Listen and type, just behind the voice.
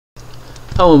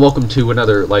Hello and welcome to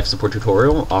another life support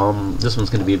tutorial. This one's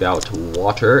going to be about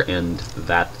water and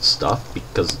that stuff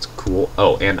because it's cool.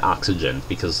 Oh, and oxygen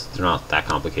because they're not that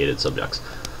complicated subjects.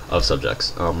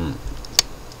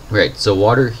 Right. So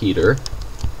water heater.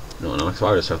 No, why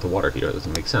would I start with the water heater? That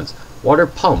doesn't make sense. Water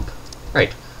pump.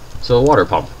 Right. So a water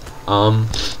pump.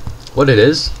 What it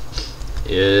is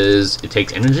it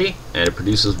takes energy and it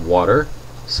produces water.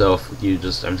 So if you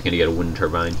just, I'm just going to get a wind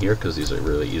turbine here because these are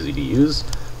really easy to use.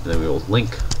 And then we will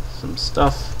link some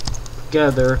stuff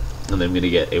together, and then I'm going to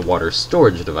get a water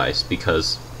storage device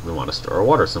because we want to store our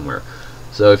water somewhere.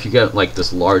 So if you get like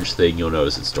this large thing, you'll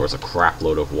notice it stores a crap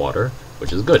load of water,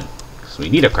 which is good because we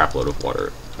need a crap load of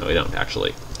water. No, we don't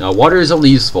actually. Now, water is only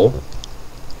useful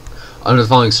under the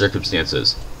following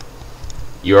circumstances: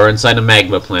 you are inside a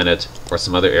magma planet or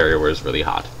some other area where it's really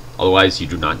hot. Otherwise, you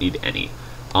do not need any.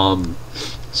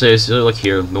 So look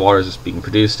here, the water is just being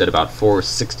produced at about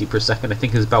 460 per second, I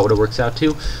think is about what it works out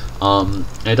to. And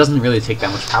it doesn't really take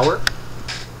that much power,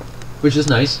 which is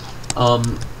nice.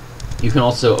 You can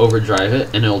also overdrive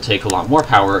it, and it'll take a lot more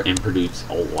power and produce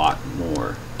a lot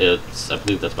more. I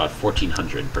believe that's about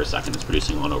 1400 per second it's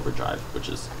producing on overdrive, which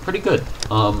is pretty good.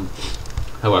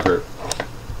 However,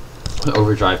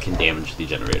 overdrive can damage the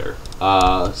generator.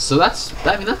 So that's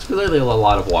really a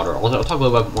lot of water. I'll talk a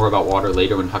little bit more about water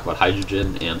later when we talk about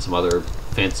hydrogen and some other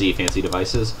fancy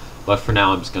devices. But for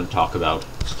now, I'm just going to talk about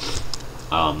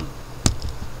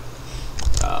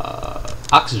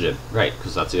oxygen, right?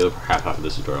 Because that's the other half of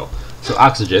this tutorial. So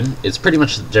oxygen is pretty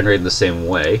much generated the same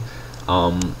way.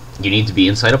 You need to be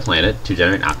inside a planet to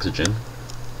generate oxygen,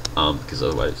 because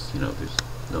otherwise, there's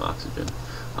no oxygen.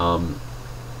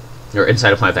 Or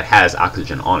inside a planet that has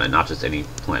oxygen on it, not just any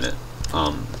planet.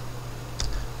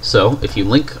 So if you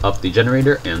link up the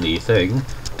generator and the thing,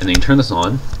 and then you turn this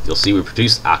on, you'll see we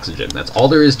produce oxygen. That's all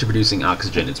there is to producing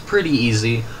oxygen. It's pretty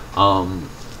easy.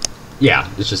 Yeah,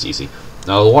 it's just easy.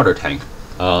 Now the water tank.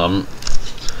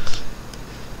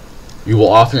 You will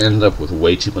often end up with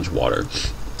way too much water.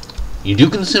 You do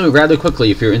consume it rather quickly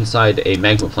if you're inside a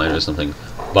magma planet or something,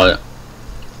 but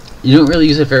you don't really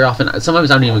use it very often.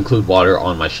 Sometimes I don't even include water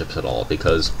on my ships at all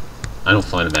because I don't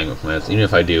find a magma planet. Even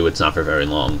if I do, it's not for very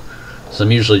long. So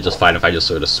I'm usually just fine if I just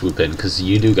sort of swoop in because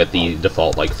you do get the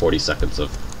default like 40 seconds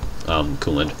of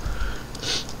coolant.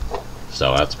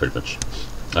 So that's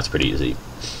pretty easy.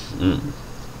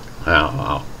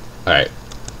 Alright.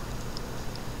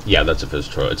 Yeah, that's it for this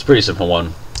tutorial. It's a pretty simple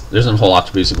one. There isn't a whole lot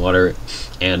to producing water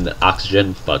and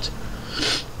oxygen, but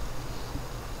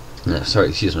sorry,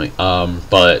 excuse me.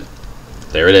 But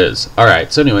there it is.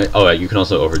 Alright, so anyway, you can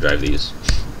also overdrive these,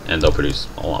 and they'll produce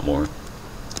a lot more.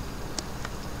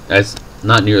 It's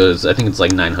not nearly as, I think it's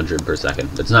like 900 per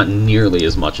second. It's not nearly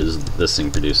as much as this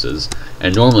thing produces,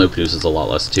 and normally it produces a lot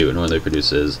less too. It normally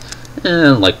produces,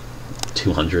 like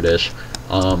 200-ish.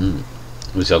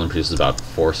 We see produces about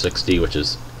 460, which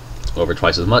is over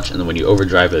twice as much, and then when you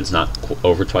overdrive it, it's not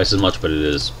over twice as much, but it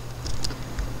is,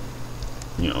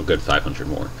 a good 500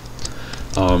 more.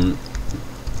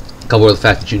 Coupled with the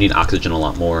fact that you need oxygen a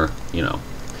lot more,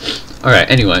 Alright,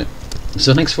 anyway,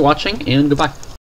 so thanks for watching, and goodbye.